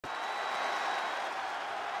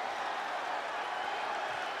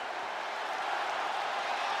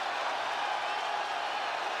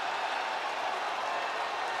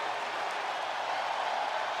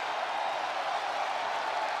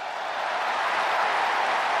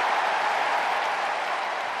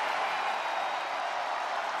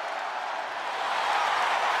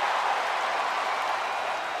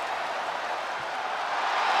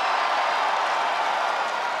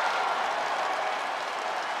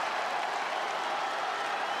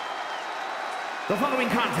The following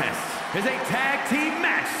contest is a tag team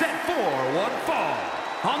match set for one fall.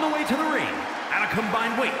 On the way to the ring, at a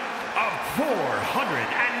combined weight of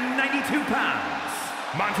 492 pounds,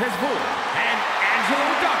 Montez Ford and Angelo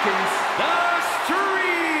Dawkins, the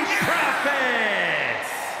Street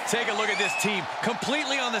Profits. Take a look at this team,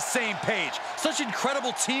 completely on the same page. Such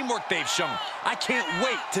incredible teamwork they've shown. I can't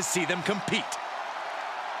wait to see them compete.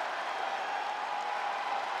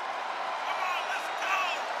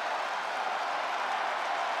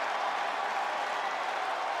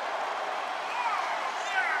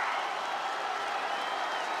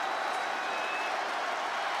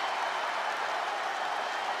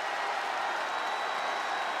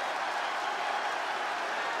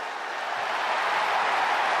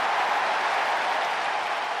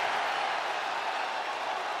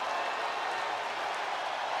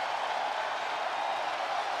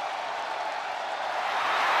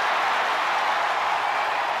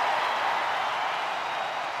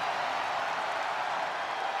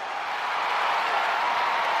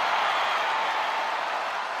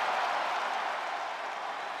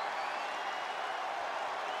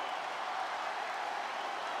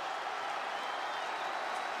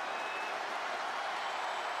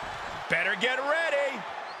 Better get ready.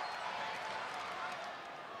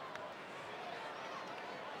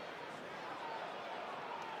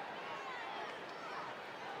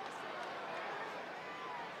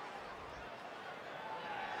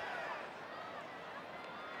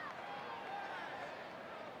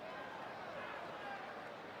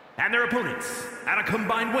 And their opponents, at a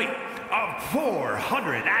combined weight of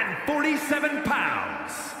 447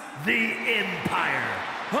 pounds, the Empire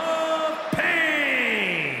of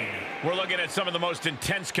Pain. We're looking at some of the most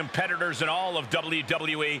intense competitors in all of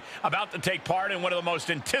WWE about to take part in one of the most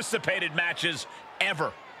anticipated matches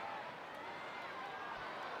ever.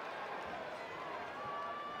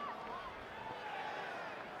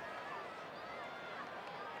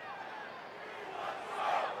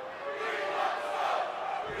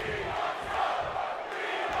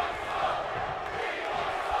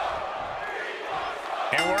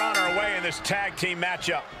 And we're on our way in this tag team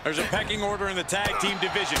matchup. There's a pecking order in the tag team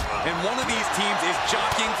division, and one of these teams is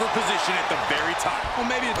jockeying for position at the very top. Well,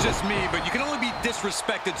 maybe it's just me, but you can only be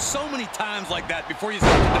disrespected so many times like that before you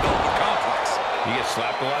start to develop a complex. You get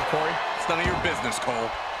slapped a lot, Corey? It's none of your business,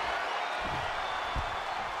 Cole.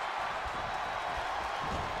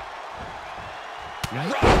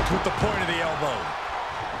 Rocked with the point of the elbow.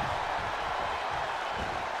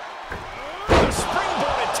 The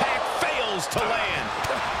springboard attack fails to land.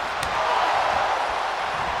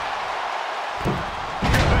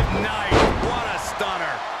 Good night. What a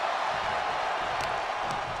stunner.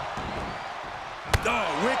 Oh,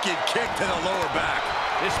 wicked kick to the lower back.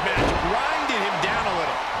 This match grinded him down a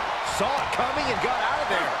little. Saw it coming and got out of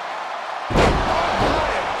there. Oh,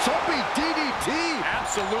 my, a jumping DDT.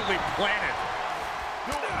 Absolutely planted.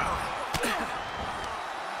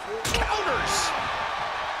 Counters.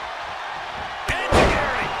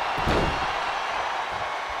 Enzuigiri.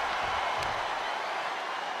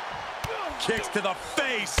 Kicks to the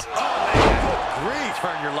face. Oh, man. Good grief.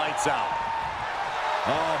 Turn your lights out.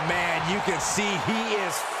 Oh, man, you can see he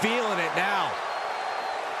is feeling it now.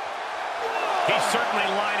 He's certainly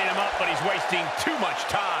lining him up, but he's wasting too much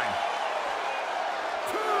time.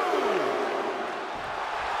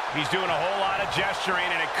 He's doing a whole lot of gesturing,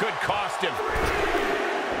 and it could cost him.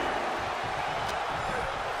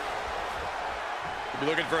 Be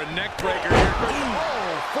looking for a neck breaker here.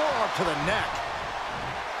 Oh, forearm to the neck.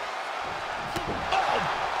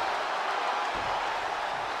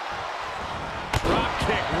 Drop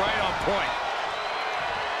kick right on point.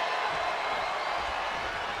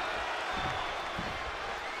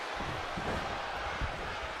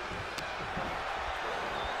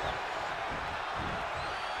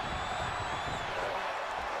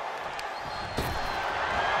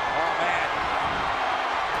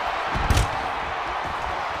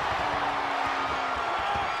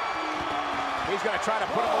 He's going to try to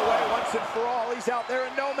put him away once and for all. He's out there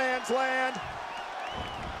in no man's land.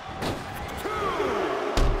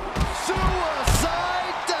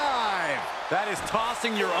 Suicide dive. That is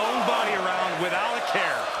tossing your own body around without a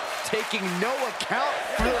care. Taking no account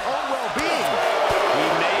for their own well-being. He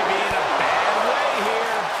may be in a bad way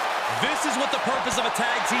here. This is what the purpose of a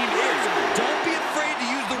tag team is. Don't be afraid to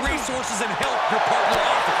use the resources and help your partner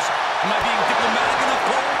offers. Am I being diplomatic enough,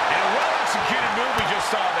 Cole? And a well-executed move we just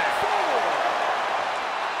saw there.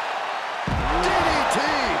 DDT.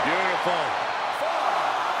 Beautiful.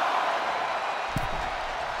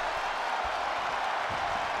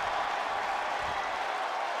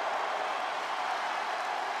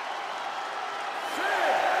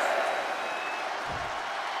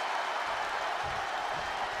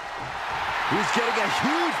 He's getting a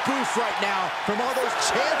huge boost right now from all those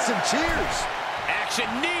chants and cheers. Action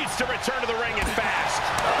needs to return to the ring and fast.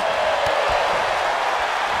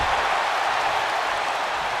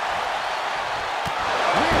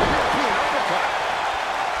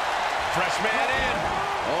 Fresh man in.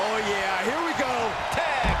 Oh, yeah. Here we go.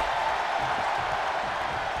 Tag.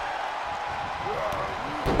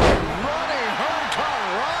 Running home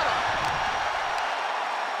Colorado.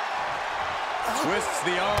 Twists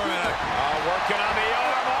the arm and Working on the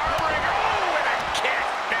arm. Armbringer. Oh, and a kick.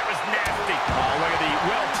 That was nasty. Oh, look at the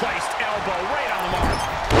well-placed elbow right on the mark.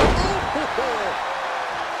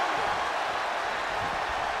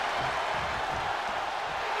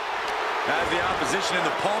 has the opposition in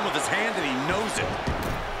the palm of his hand, and he knows it.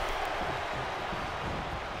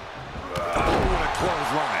 Oh, what a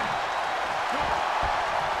clothesline.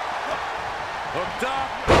 Hooked up.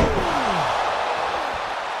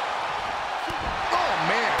 Oh,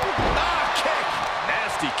 man. Kick.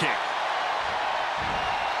 Nasty kick.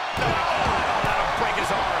 That'll break his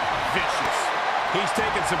arm. Vicious. He's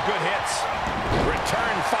taking some good hits.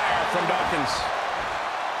 Return fire from Dawkins.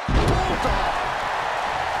 Bulldog.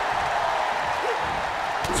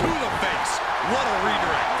 To the face. What a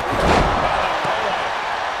redirect.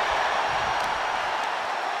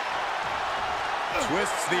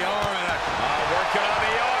 Twists the arm and working on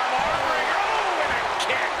the arm. Armbringer. Oh, and a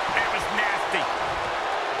kick. That was nasty.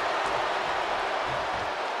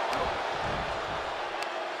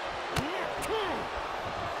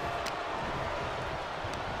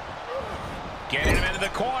 Getting him into the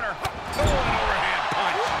corner. Oh, an overhand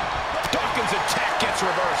punch. Dawkins' attack gets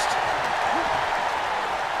reversed.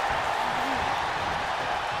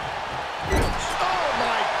 Oh,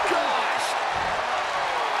 my gosh.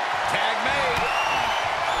 Tag made.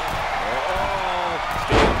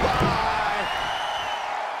 Stand by.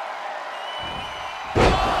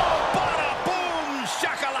 Oh, bada boom,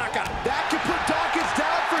 shakalaka. That could put Dawkins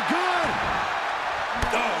down for good.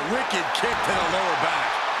 oh, wicked kick to the lower back.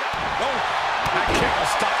 Oh, that kick will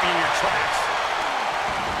stop you in your tracks.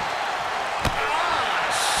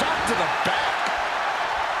 Shot to the back.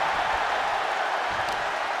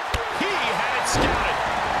 He had it scouted.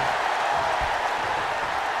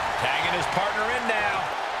 Tagging his partner in now.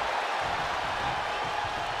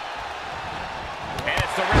 And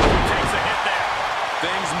it's the ref who takes a hit there.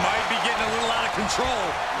 Things might be getting a little out of control.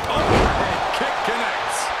 Overhead kick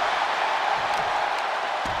connects.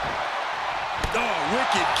 Oh,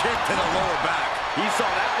 wicked kick to the lower back. He saw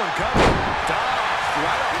that one coming. Dodged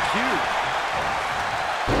right on cue.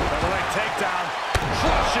 Double leg takedown.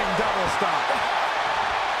 Crushing double stop.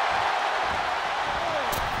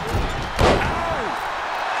 Ow!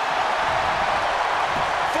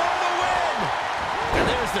 For the win! And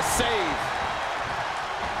there's the save.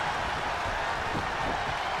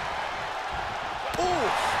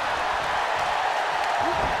 Oof!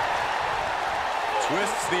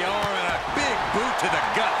 Twists the arm and a big boot to the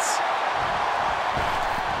guts.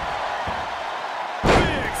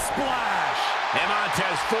 Big splash! And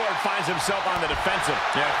Montez Ford finds himself on the defensive.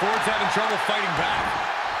 Yeah, Ford's having trouble fighting back.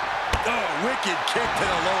 Oh, wicked kick to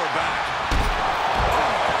the lower back.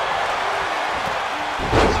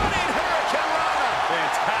 Running Hurricane Rana!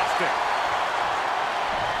 Fantastic.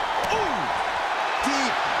 Ooh!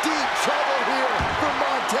 Deep, deep trouble here for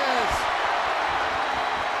Montez.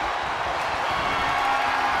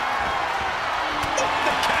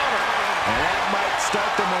 The counter. And that might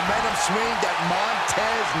start the momentum swing that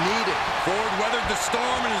Montez needed. Ford weathered the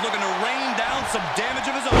storm and is looking to rain down some damage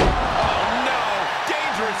of his own. Oh, no.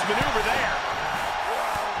 Dangerous maneuver there.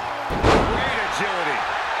 Great agility.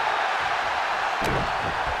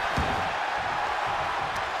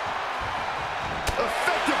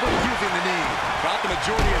 Effectively using the knee. Got the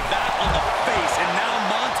majority of that on the face, and now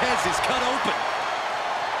Montez is cut open.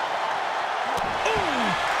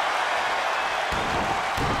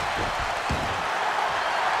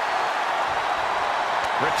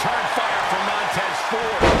 Return fire from Montez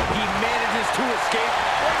Ford. He manages to escape.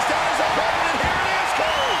 Brings down his opponent, and here it is,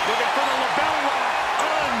 Cole. Looking for the lapel lock.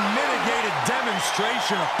 Unmitigated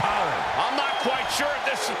demonstration of power. I'm not quite sure if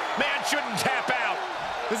this man shouldn't tap out.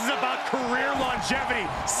 This is about career longevity.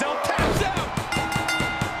 Self taps out.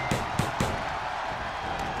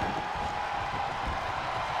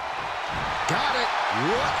 Got it.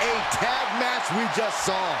 What a tag match we just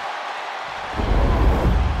saw.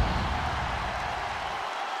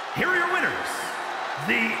 Here are your winners,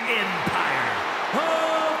 the Empire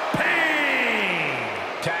of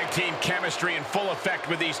Pain. Tag team chemistry in full effect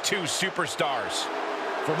with these two superstars.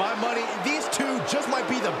 For my money, these two just might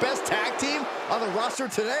be the best tag team on the roster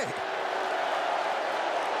today.